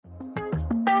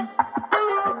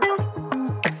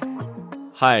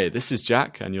Hi, this is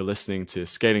Jack, and you're listening to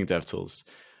Scaling DevTools.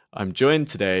 I'm joined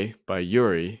today by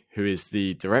Juri, who is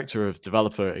the Director of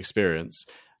Developer Experience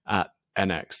at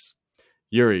NX.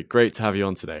 Juri, great to have you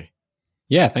on today.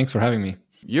 Yeah, thanks for having me.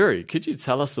 Juri, could you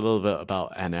tell us a little bit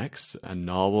about NX and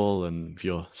Narwhal and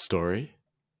your story?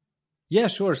 Yeah,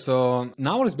 sure. So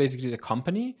Narwhal is basically the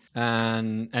company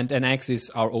and NX is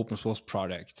our open source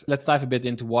project. Let's dive a bit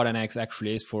into what NX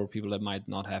actually is for people that might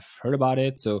not have heard about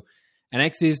it. So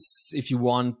NX is, if you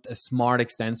want, a smart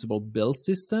extensible build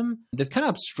system that kind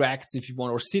of abstracts, if you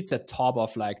want, or sits at top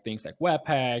of like things like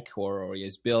Webpack or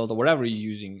ES Build or whatever you're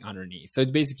using underneath. So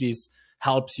it basically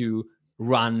helps you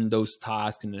run those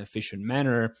tasks in an efficient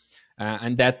manner.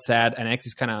 And that said, NX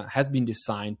is has been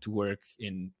designed to work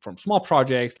from small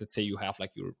projects. Let's say you have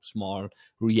like your small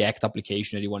React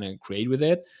application that you want to create with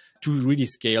it, to really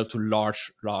scale to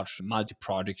large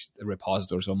multi-project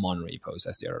repositories or monorepos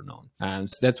as they are known. And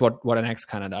so that's what NX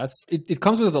kind of does. It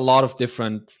comes with a lot of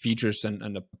different features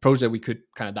and approach that we could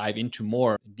kind of dive into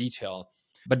more in detail.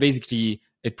 But basically,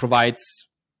 it provides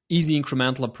easy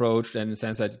incremental approach in the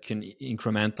sense that it can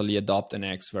incrementally adopt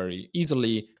NX very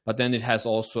easily. But then it has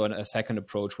also a second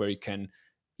approach where you can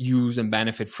use and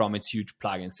benefit from its huge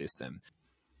plugin system.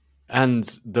 And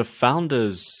the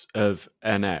founders of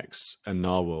NX and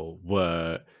Narwhal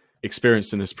were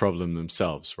experienced in this problem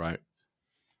themselves, right?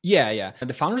 Yeah.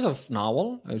 The founders of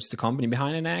Narwhal, it's the company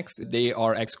behind NX, they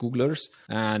are ex-Googlers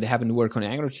and they happen to work on the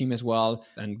Angular team as well.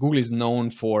 And Google is known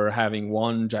for having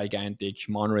one gigantic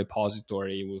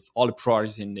monorepository with all the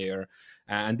projects in there.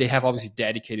 And they have obviously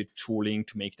dedicated tooling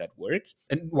to make that work.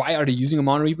 And why are they using a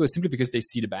monorepo? Simply because they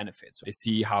see the benefits. They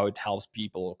see how it helps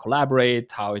people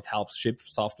collaborate, how it helps ship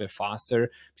software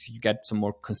faster. So you get some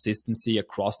more consistency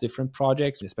across different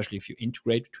projects, especially if you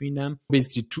integrate between them.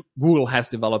 Basically, Google has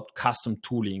developed custom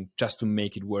tooling just to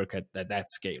make it work at that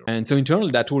scale. And so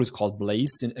internally, that tool is called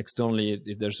Blaze. And externally,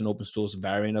 there's an open source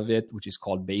variant of it, which is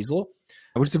called Bazel,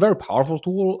 which is a very powerful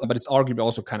tool, but it's arguably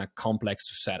also kind of complex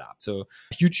to set up. So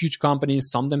huge companies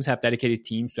sometimes have dedicated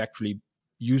teams to actually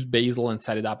use Bazel and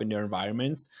set it up in their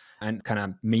environments and kind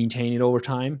of maintain it over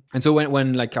time. And so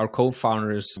when like our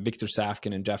co-founders, Victor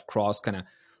Safkin and Jeff Cross, kind of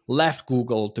left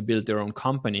Google to build their own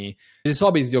company, they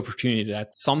saw basically the opportunity that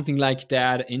something like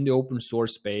that in the open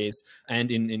source space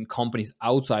and in companies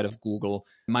outside of Google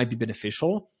might be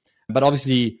beneficial. But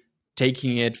obviously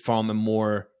taking it from a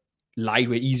more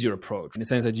lightweight, easier approach in the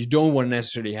sense that you don't want to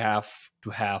necessarily have to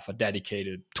have a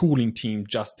dedicated tooling team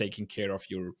just taking care of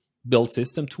your build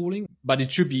system tooling, but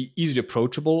it should be easily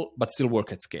approachable, but still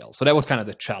work at scale. So that was kind of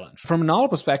the challenge. From an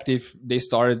perspective, they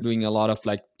started doing a lot of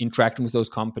like interacting with those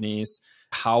companies.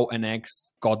 How NX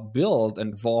got built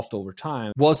and evolved over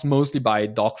time was mostly by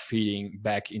dog feeding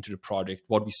back into the project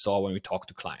what we saw when we talked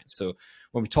to clients. So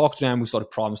when we talked to them, we saw the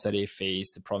problems that they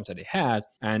faced, the problems that they had.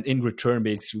 And in return,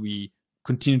 basically, we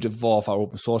continue to evolve our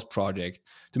open source project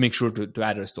to make sure to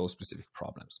address those specific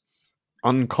problems.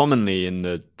 Uncommonly in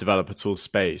the developer tool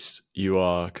space, you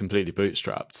are completely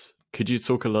bootstrapped. Could you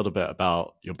talk a little bit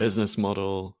about your business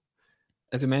model?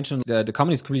 As I mentioned, the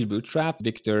company is completely bootstrapped.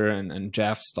 Victor and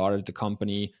Jeff started the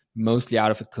company mostly out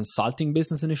of a consulting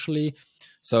business initially.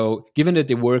 So given that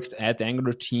they worked at the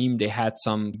Angular team, they had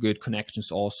some good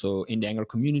connections also in the Angular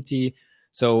community.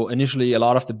 So initially, a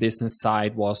lot of the business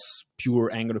side was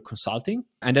pure Angular consulting.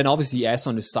 And then obviously, as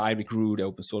on the side, we grew the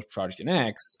open source project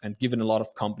NX. And given a lot of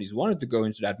companies wanted to go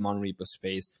into that monorepo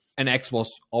space, NX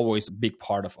was always a big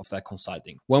part of that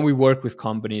consulting. When we work with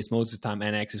companies, most of the time,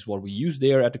 NX is what we use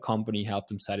there at the company, help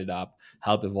them set it up,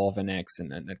 help evolve NX,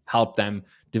 and help them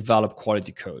develop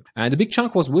quality code. And the big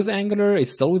chunk was with Angular.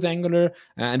 It's still with Angular.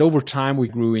 And over time, we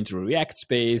grew into the React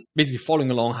space, basically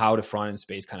following along how the front-end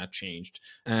space kind of changed.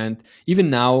 And even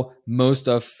now, most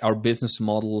of our business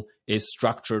model is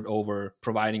structured over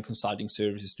providing consulting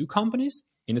services to companies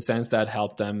in the sense that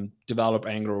help them develop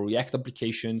Angular or React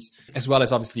applications, as well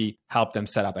as obviously help them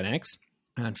set up NX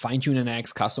and fine-tune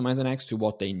NX, customize NX to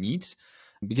what they need.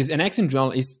 Because NX in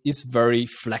general is very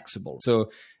flexible. So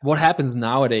what happens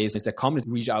nowadays is that companies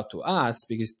reach out to us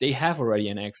because they have already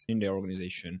NX in their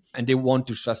organization and they want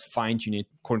to just fine-tune it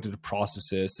according to the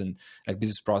processes and like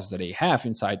business process that they have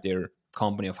inside their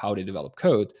company of how they develop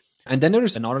code. And then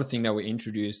there's another thing that we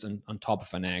introduced on top of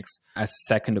NX as a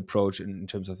second approach in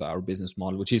terms of our business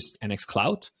model, which is NX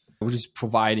Cloud, which is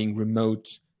providing remote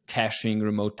caching,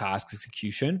 remote task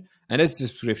execution. And it's a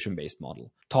subscription-based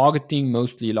model, targeting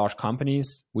mostly large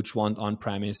companies which want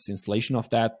on-premise installation of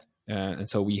that. And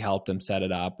so we help them set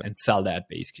it up and sell that,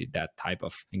 basically, that type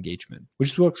of engagement,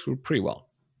 which works pretty well.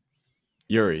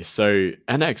 Juri, so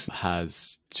NX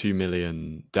has 2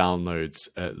 million downloads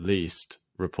at least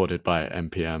reported by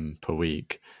NPM per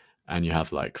week. and you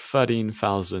have like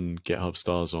 13,000 GitHub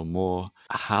stars or more.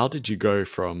 How did you go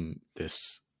from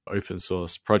this open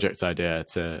source project idea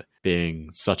to being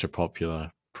such a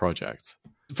popular project?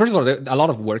 First of all, a lot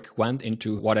of work went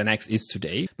into what NX is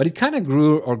today, but it kind of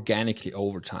grew organically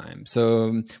over time.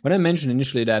 So when I mentioned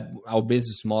initially that our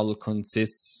business model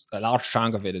consists, a large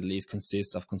chunk of it at least,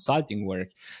 consists of consulting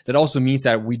work, that also means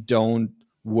that we don't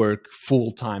work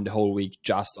full time the whole week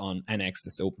just on NX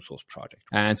as the open source project.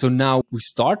 And so now we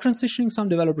start transitioning some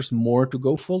developers more to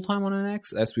go full time on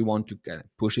NX as we want to kind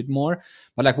of push it more.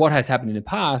 But like what has happened in the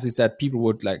past is that people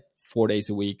would like 4 days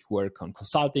a week work on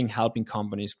consulting, helping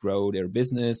companies grow their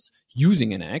business using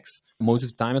NX, most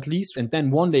of the time at least. And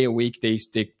then 1 day a week, they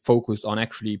focused on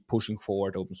actually pushing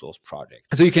forward open source projects.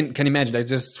 So you can imagine that's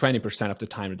just 20% of the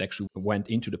time that actually went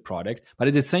into the product. But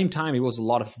at the same time, it was a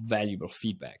lot of valuable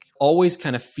feedback, always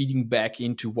kind of feeding back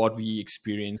into what we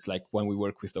experience, like when we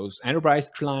work with those enterprise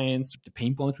clients, the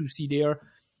pain points we see there.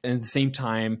 And at the same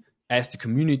time, as the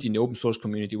community, in the open source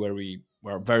community where we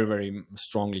were very, very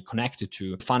strongly connected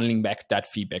to, funneling back that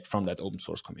feedback from that open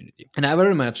source community. And I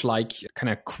very much like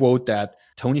kind of quote that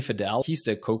Tony Fadell, he's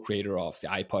the co-creator of the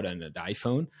iPod and the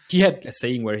iPhone. He had a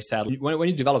saying where he said, when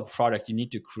you develop a product, you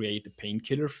need to create the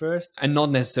painkiller first and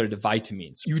not necessarily the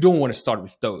vitamins. You don't want to start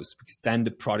with those because then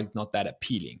the product is not that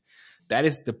appealing. That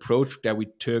is the approach that we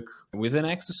took with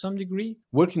NX to some degree,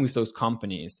 working with those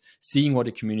companies, seeing what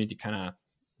the community kind of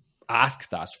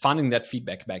asked us, funding that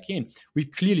feedback back in, we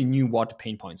clearly knew what the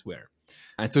pain points were.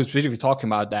 And so specifically talking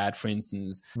about that, for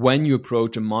instance, when you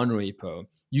approach a monorepo,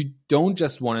 you don't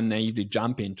just want to naively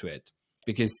jump into it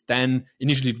because then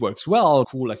initially it works well,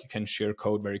 cool, like you can share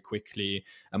code very quickly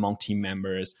among team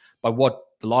members. But what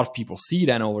a lot of people see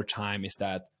then over time is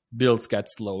that builds get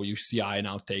slow. Your CI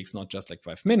now takes not just like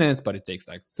 5 minutes, but it takes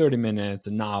like 30 minutes,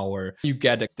 an hour. You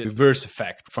get the reverse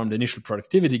effect from the initial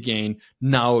productivity gain.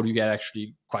 Now you get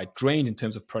actually quite drained in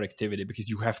terms of productivity because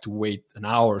you have to wait an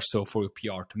hour or so for your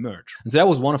PR to merge. And so that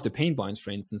was one of the pain points,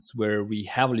 for instance, where we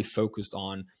heavily focused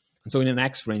on. And so in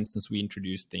NX, for instance, we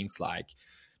introduced things like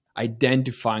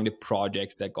identifying the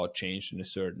projects that got changed in a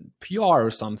certain PR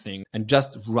or something and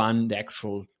just run the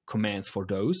actual commands for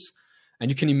those. And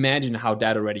you can imagine how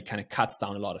that already kind of cuts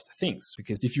down a lot of the things.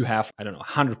 Because if you have,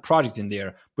 100 projects in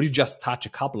there, but you just touch a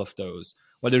couple of those,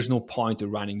 well, there's no point to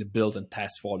running the build and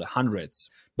test for all the hundreds,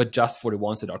 but just for the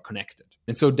ones that are connected.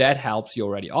 And so that helps you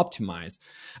already optimize.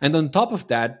 And on top of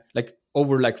that, like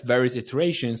over like various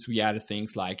iterations, we added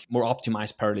things like more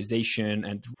optimized parallelization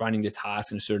and running the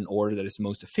task in a certain order that is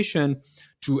most efficient,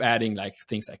 to adding like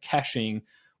things like caching,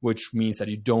 which means that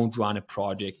you don't run a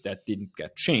project that didn't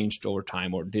get changed over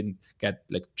time or didn't get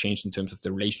like changed in terms of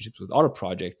the relationships with other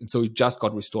projects. And so it just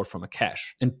got restored from a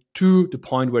cache. And to the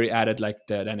point where you added like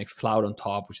the NX Cloud on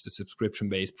top, which is a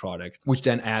subscription-based product, which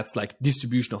then adds like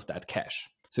distribution of that cache.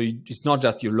 So it's not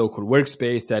just your local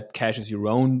workspace that caches your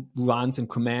own runs and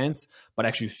commands, but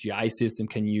actually your CI system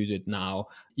can use it now,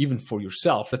 even for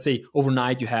yourself. Let's say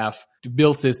overnight you have the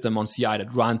build system on CI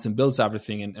that runs and builds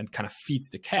everything and kind of feeds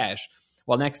the cache.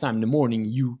 Well, next time in the morning,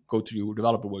 you go to your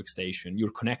developer workstation,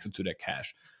 you're connected to that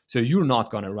cache. So you're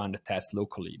not going to run the test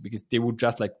locally because they would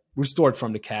just like restore it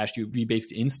from the cache. You'd be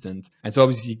basically instant. And so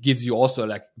obviously it gives you also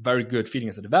like very good feeling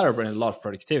as a developer and a lot of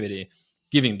productivity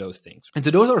giving those things. And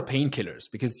so those are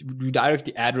painkillers because you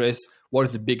directly address what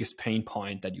is the biggest pain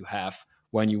point that you have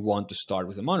when you want to start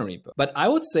with a monorepo. But I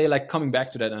would say, like coming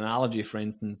back to that analogy, for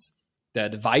instance,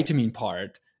 the vitamin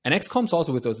part, and NX comes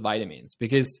also with those vitamins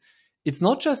because it's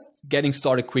not just getting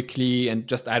started quickly and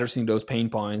just addressing those pain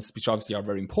points, which obviously are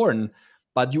very important,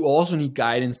 but you also need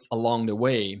guidance along the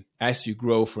way as you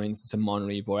grow, for instance, a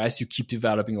monorepo, or as you keep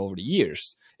developing over the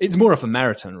years. It's more of a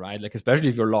marathon, right? Like, especially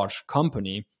if you're a large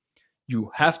company, you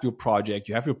have your project,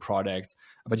 you have your products,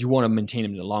 but you want to maintain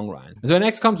them in the long run. So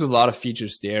NX comes with a lot of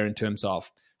features there in terms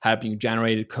of helping you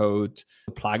generate code,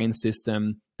 a plugin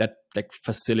system that like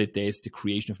facilitates the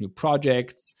creation of new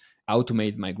projects,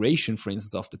 automate migration, for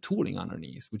instance, of the tooling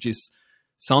underneath, which is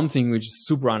something which is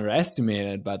super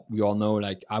underestimated, but we all know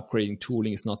like upgrading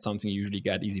tooling is not something you usually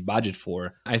get easy budget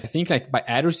for. I think like by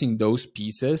addressing those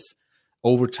pieces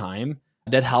over time,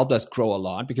 that helped us grow a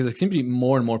lot because like, simply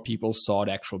more and more people saw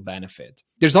the actual benefit.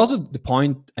 There's also the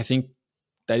point, I think,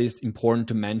 that is important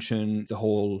to mention, the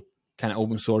whole kind of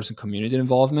open source and community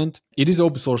involvement. It is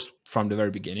open source from the very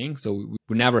beginning. So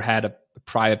we never had a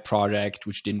private project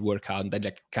which didn't work out and then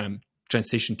like kind of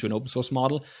transitioned to an open source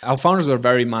model. Our founders were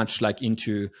very much like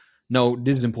into, no,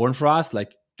 this is important for us.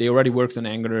 Like they already worked on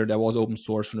Angular that was open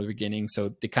source from the beginning.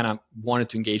 So they kind of wanted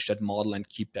to engage that model and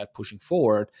keep that pushing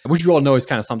forward, which we all know is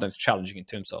kind of sometimes challenging in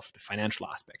terms of the financial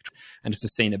aspect and the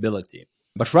sustainability.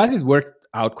 But for us, it worked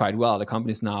out quite well. The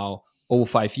company is now over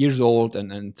 5 years old.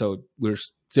 And so we're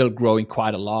still growing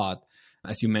quite a lot.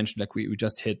 As you mentioned, like we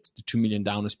just hit the 2 million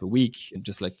downloads per week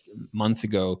just like a month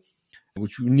ago,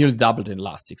 which we nearly doubled in the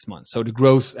last 6 months. So the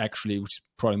growth actually, which is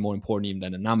probably more important even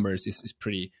than the numbers, is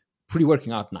pretty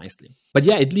working out nicely. But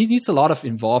yeah, it needs a lot of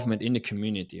involvement in the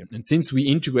community. And since we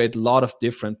integrate a lot of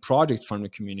different projects from the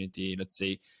community, let's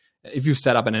say if you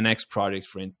set up an NX project,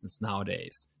 for instance,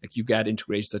 nowadays, like you get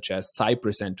integrations such as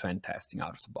Cypress end-to-end testing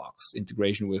out of the box,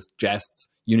 integration with Jest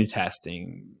unit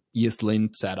testing,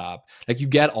 ESLint setup, like you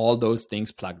get all those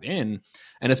things plugged in.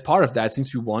 And as part of that,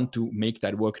 since we want to make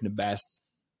that work in the best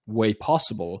way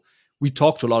possible, we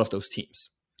talk to a lot of those teams.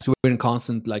 So we're in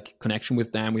constant like connection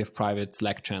with them. We have private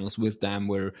Slack channels with them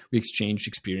where we exchange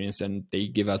experience and they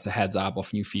give us a heads up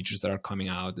of new features that are coming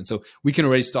out. And so we can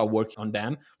already start working on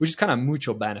them, which is kind of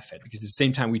mutual benefit because at the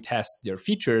same time we test their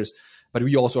features, but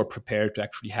we also are prepared to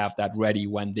actually have that ready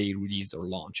when they release or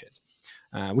launch it,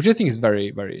 which I think is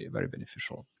very, very, very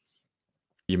beneficial.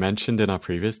 You mentioned in our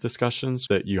previous discussions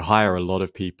that you hire a lot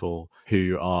of people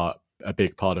who are a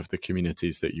big part of the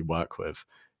communities that you work with.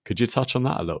 Could you touch on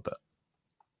that a little bit?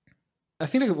 I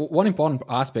think like one important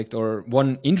aspect or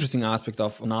one interesting aspect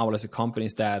of Novel as a company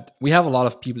is that we have a lot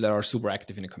of people that are super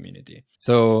active in the community.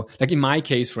 So like in my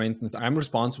case, for instance, I'm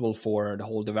responsible for the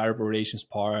whole developer relations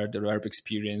part, the developer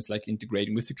experience, like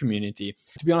integrating with the community.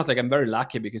 To be honest, like I'm very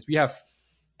lucky because we have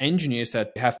engineers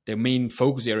that have their main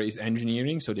focus area is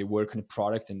engineering. So they work on the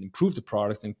product and improve the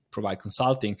product and provide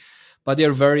consulting, but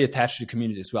they're very attached to the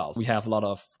community as well. So we have a lot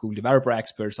of Google developer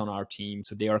experts on our team.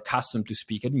 So they are accustomed to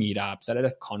speak at meetups,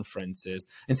 at conferences,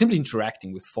 and simply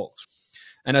interacting with folks.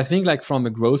 And I think like from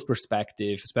a growth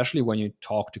perspective, especially when you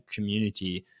talk to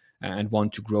community and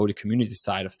want to grow the community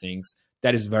side of things,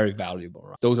 that is very valuable.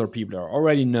 Right? Those are people that are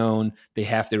already known. They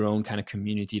have their own kind of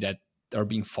community that are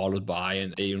being followed by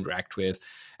and they interact with.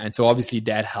 And so obviously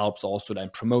that helps also then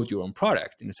promote your own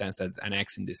product in the sense that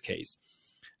NX in this case.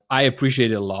 I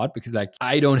appreciate it a lot because like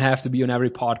I don't have to be on every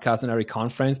podcast and every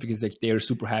conference because like they're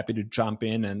super happy to jump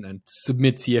in and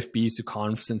submit CFBs to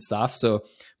confs and stuff. So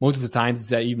most of the times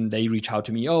that even they reach out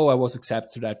to me, oh, I was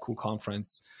accepted to that cool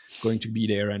conference, going to be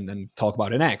there and talk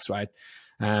about NX, right?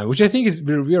 Which I think is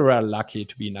we're really lucky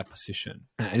to be in that position.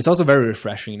 And it's also very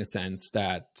refreshing in the sense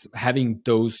that having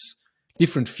those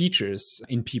different features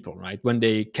in people, right? When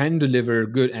they can deliver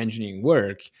good engineering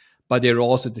work, but they're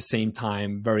also at the same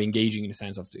time very engaging in the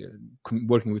sense of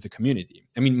working with the community.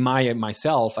 I mean,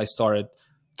 myself, I started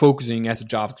focusing as a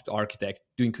JavaScript architect,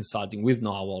 doing consulting with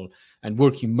Novel and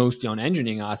working mostly on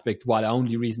engineering aspect, while the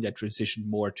only reason that transitioned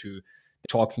more to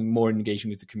talking more, engaging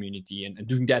with the community and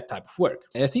doing that type of work.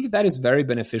 And I think that is very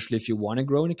beneficial if you want to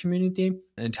grow in a community,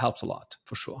 and it helps a lot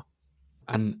for sure.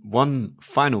 And one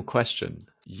final question.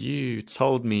 You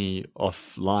told me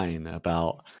offline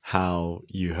about how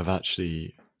you have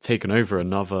actually taken over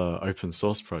another open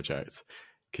source project.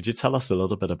 Could you tell us a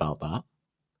little bit about that?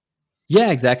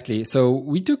 Yeah, exactly. So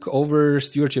we took over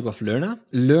stewardship of Lerna.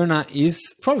 Lerna is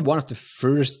probably one of the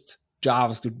first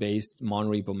JavaScript-based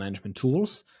monorepo management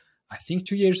tools. I think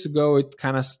 2 years ago, it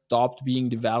kind of stopped being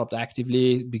developed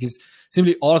actively because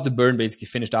simply all of the burn basically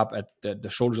finished up at the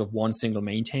shoulders of one single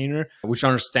maintainer, which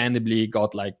understandably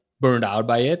got like burned out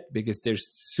by it because there's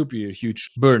super huge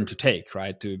burn to take,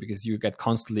 right? Because you get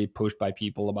constantly pushed by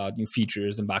people about new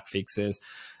features and bug fixes.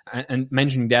 And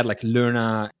mentioning that, like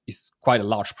Lerna is quite a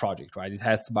large project, right? It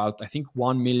has about, I think,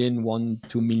 2 million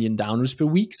downloads per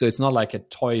week. So it's not like a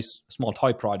small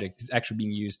toy project. It's actually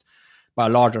being used by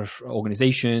larger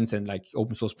organizations and like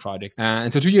open source projects.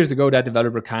 And so 2 years ago, that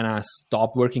developer kind of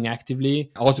stopped working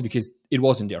actively, also because it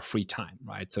wasn't their free time,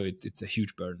 right? So it's a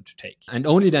huge burden to take. And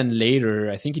only then later,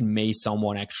 I think in May,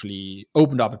 someone actually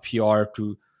opened up a PR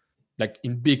to like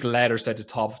in big letters at the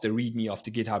top of the README of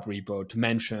the GitHub repo to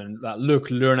mention that, look,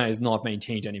 Lerna is not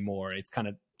maintained anymore. It's kind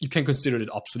of, you can consider it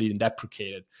obsolete and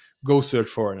deprecated. Go search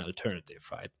for an alternative,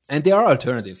 right? And there are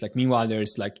alternatives. Like meanwhile,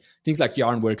 there's like things like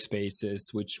Yarn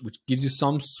workspaces, which gives you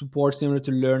some support similar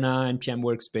to Lerna, NPM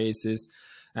workspaces.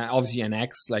 Obviously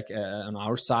NX like on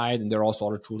our side, and there are also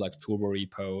other tools like Turbo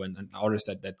Repo and others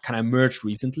that kind of emerged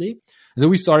recently. And so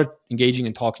we started engaging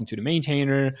and talking to the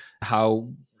maintainer, how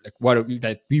like what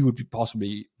that we would be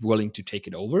possibly willing to take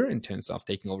it over in terms of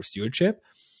taking over stewardship.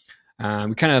 We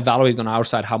kind of evaluated on our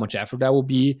side how much effort that will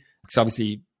be, because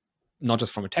obviously not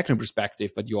just from a technical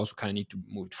perspective, but you also kind of need to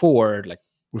move it forward, like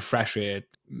refresh it,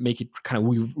 make it kind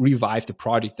of revive the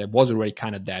project that was already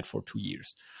kind of dead for 2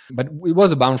 years. But it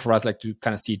was a bound for us like to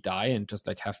kind of see it die and just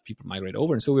like have people migrate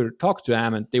over. And so we talked to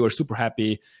them and they were super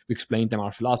happy. We explained them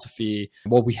our philosophy,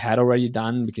 what we had already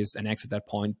done, because NX at that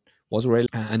point was already,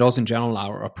 and also in general,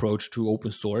 our approach to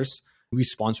open source We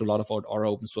sponsor a lot of our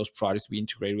open source projects we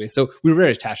integrate with. So we're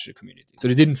very attached to the community. So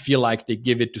they didn't feel like they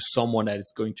give it to someone that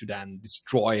is going to then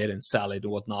destroy it and sell it or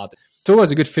whatnot. So it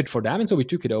was a good fit for them. And so we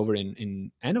took it over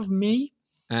in end of May.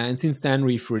 And since then,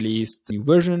 we've released a new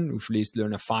version. We've released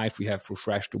Learner 5. We have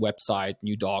refreshed the website,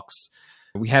 new docs.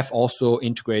 We have also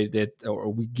integrated it,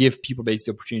 or we give people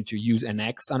basically the opportunity to use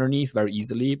NX underneath very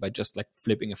easily by just like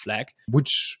flipping a flag,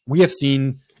 which we have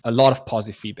seen a lot of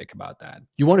positive feedback about that.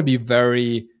 You want to be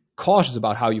very cautious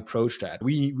about how you approach that.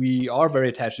 We are very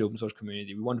attached to the open source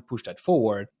community. We want to push that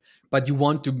forward, but you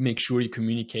want to make sure you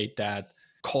communicate that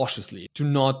cautiously to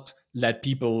not let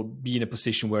people be in a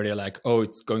position where they're like, oh,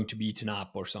 it's going to be eaten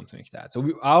up or something like that. So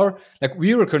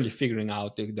we were currently figuring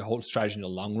out the whole strategy in the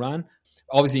long run.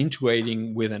 Obviously,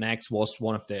 integrating with an X was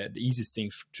one of the easiest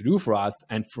things to do for us.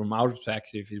 And from our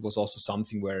perspective, it was also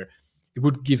something where it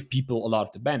would give people a lot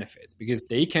of the benefits because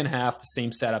they can have the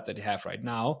same setup that they have right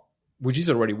now, which is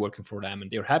already working for them and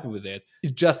they're happy with it.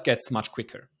 It just gets much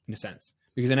quicker in a sense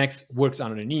because an X works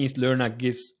underneath. Learner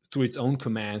gives through its own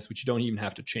commands, which you don't even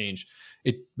have to change.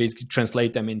 It basically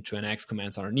translates them into an X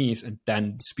commands underneath and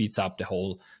then speeds up the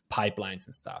whole pipelines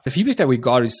and stuff. The feedback that we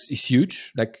got is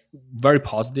huge, like very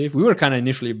positive. We were kind of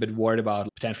initially a bit worried about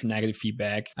potential negative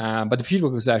feedback, but the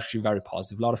feedback was actually very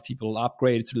positive. A lot of people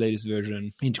upgraded to the latest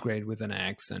version, integrated with an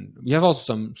X. And we have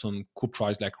also some cool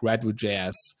projects like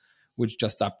Redwood.js, which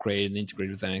just upgraded and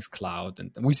integrated with NX Cloud.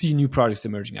 And we see new projects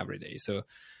emerging every day. So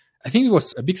I think it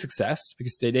was a big success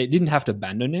because they didn't have to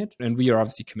abandon it. And we are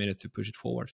obviously committed to push it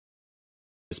forward.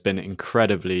 It's been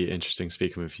incredibly interesting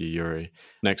speaking with you, Juri.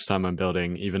 Next time I'm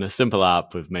building even a simple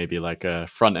app with maybe like a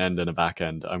front end and a back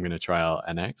end, I'm going to try out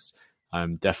NX.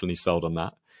 I'm definitely sold on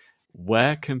that.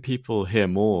 Where can people hear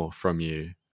more from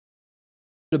you?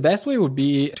 The best way would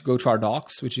be to go to our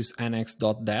docs, which is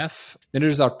nx.dev. Then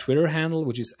there's our Twitter handle,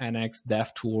 which is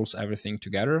nx.devtools, everything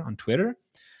together on Twitter.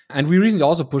 And we recently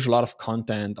also push a lot of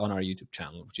content on our YouTube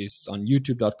channel, which is on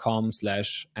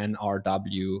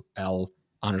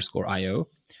youtube.com/nrwl_io.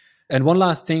 And one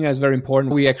last thing that's very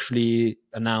important, we actually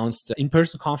announced the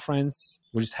in-person conference,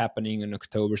 which is happening on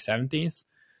October 17th.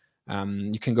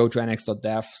 You can go to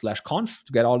nx.dev/conf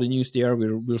to get all the news there.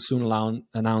 We'll soon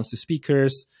announce the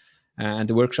speakers and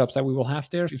the workshops that we will have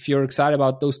there. If you're excited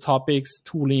about those topics,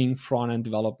 tooling, front-end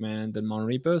development, and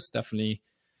monorepos, definitely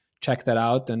check that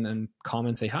out and come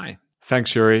and say hi.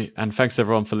 Thanks, Juri. And thanks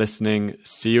everyone for listening.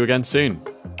 See you again soon.